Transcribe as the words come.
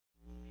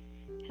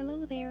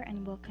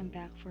welcome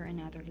back for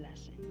another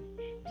lesson.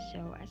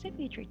 So, as a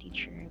future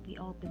teacher, we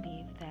all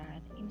believe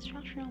that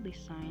instructional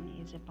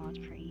design is about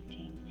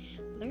creating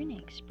learning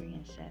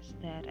experiences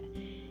that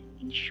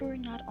ensure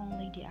not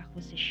only the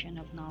acquisition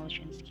of knowledge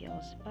and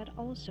skills, but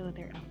also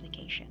their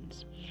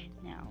applications.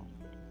 Now,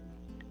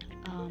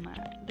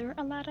 there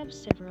are a lot of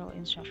several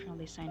instructional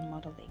design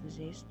models that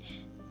exist,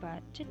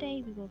 but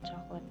today we will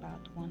talk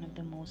about one of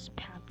the most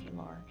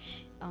popular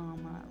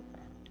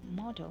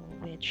model,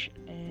 which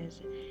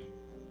is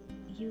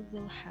you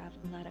will have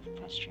a lot of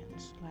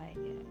questions like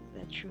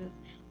the truth,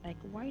 like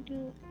why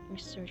do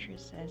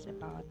researchers says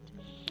about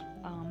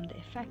the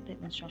effective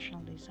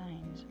instructional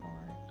designs,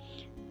 or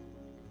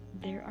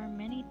there are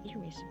many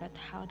theories, but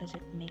how does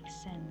it make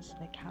sense,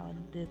 like how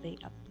do they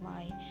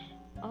apply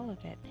all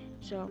of it.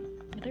 So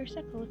there's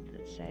a quote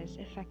that says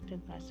effective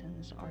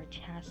lessons are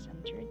task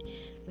centered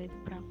with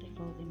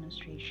practical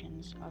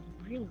demonstrations of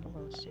real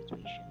world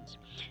situations.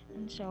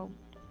 And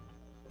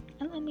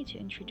allow me to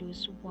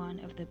introduce one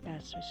of the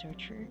best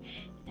researcher,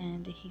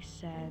 and he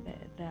said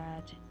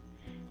that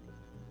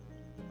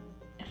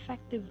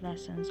effective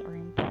lessons are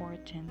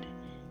important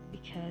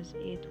because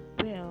it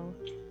will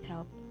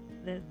help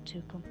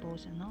to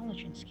compose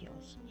knowledge and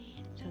skills.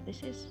 So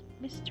this is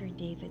Mr.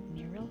 David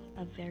Merrill,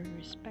 a very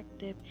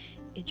respected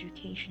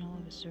educational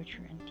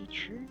researcher and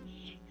teacher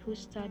who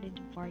studied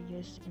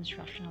various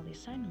instructional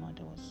design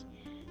models,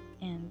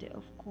 and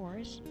of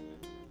course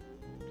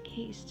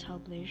he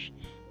established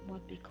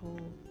what we call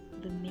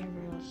the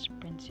Merrill's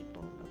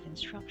principle of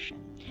instruction.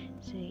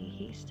 So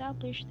he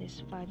established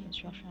these five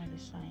instructional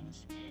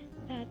designs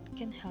that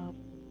can help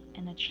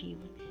and achieve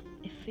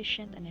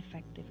efficient and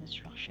effective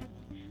instruction.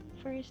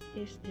 First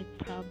is the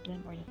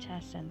problem or the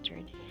task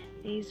centered.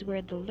 This is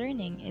where the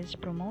learning is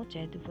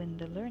promoted when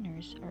the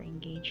learners are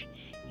engaged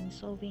in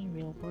solving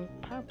real world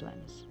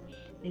problems.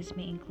 This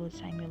may include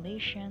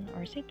simulation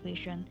or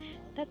situation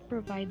that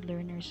provide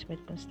learners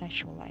with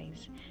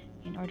contextualize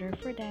in order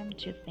for them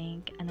to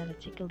think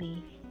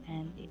analytically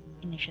and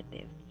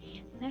initiative.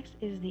 Next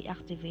is the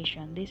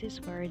activation. This is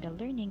where the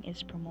learning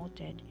is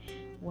promoted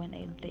when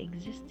the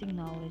existing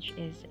knowledge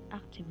is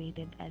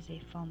activated as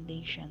a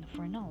foundation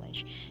for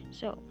knowledge.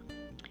 So,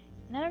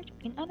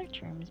 in other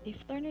terms, if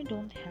learners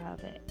don't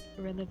have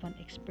relevant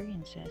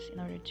experiences in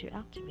order to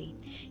activate,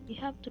 you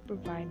have to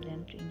provide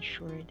them to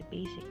ensure the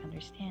basic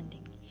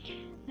understanding.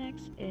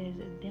 Next is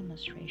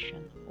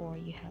demonstration, or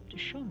you have to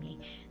show me.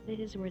 This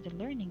is where the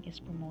learning is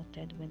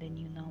promoted when the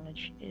new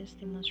knowledge is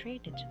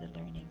demonstrated to the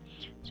learning.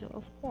 So,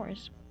 of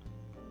course,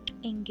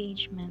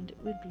 engagement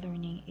with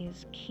learning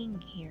is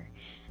king here.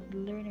 The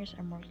learners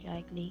are more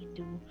likely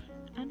to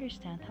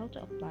understand how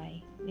to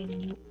apply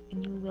when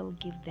you will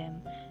give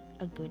them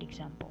a good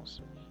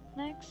examples.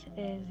 Next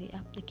is the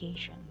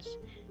applications.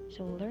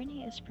 So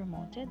learning is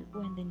promoted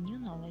when the new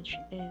knowledge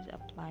is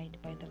applied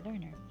by the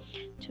learner.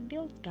 To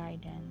build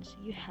guidance,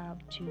 you have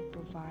to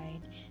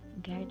provide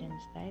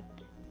guidance that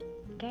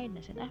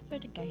guidance, and after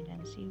the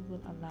guidance you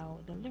will allow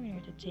the learner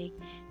to take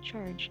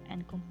charge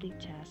and complete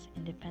tasks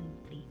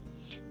independently.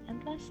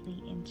 And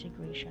lastly,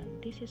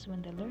 integration. This is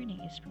when the learning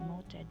is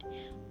promoted,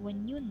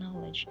 when new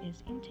knowledge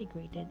is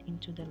integrated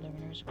into the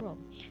learner's world.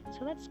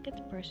 So let's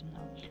get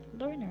personal.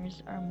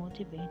 Learners are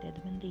motivated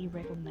when they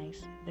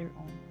recognize their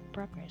own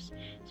progress.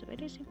 So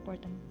it is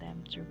important for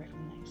them to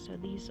recognize. So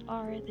these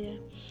are the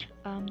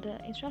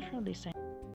instructional design.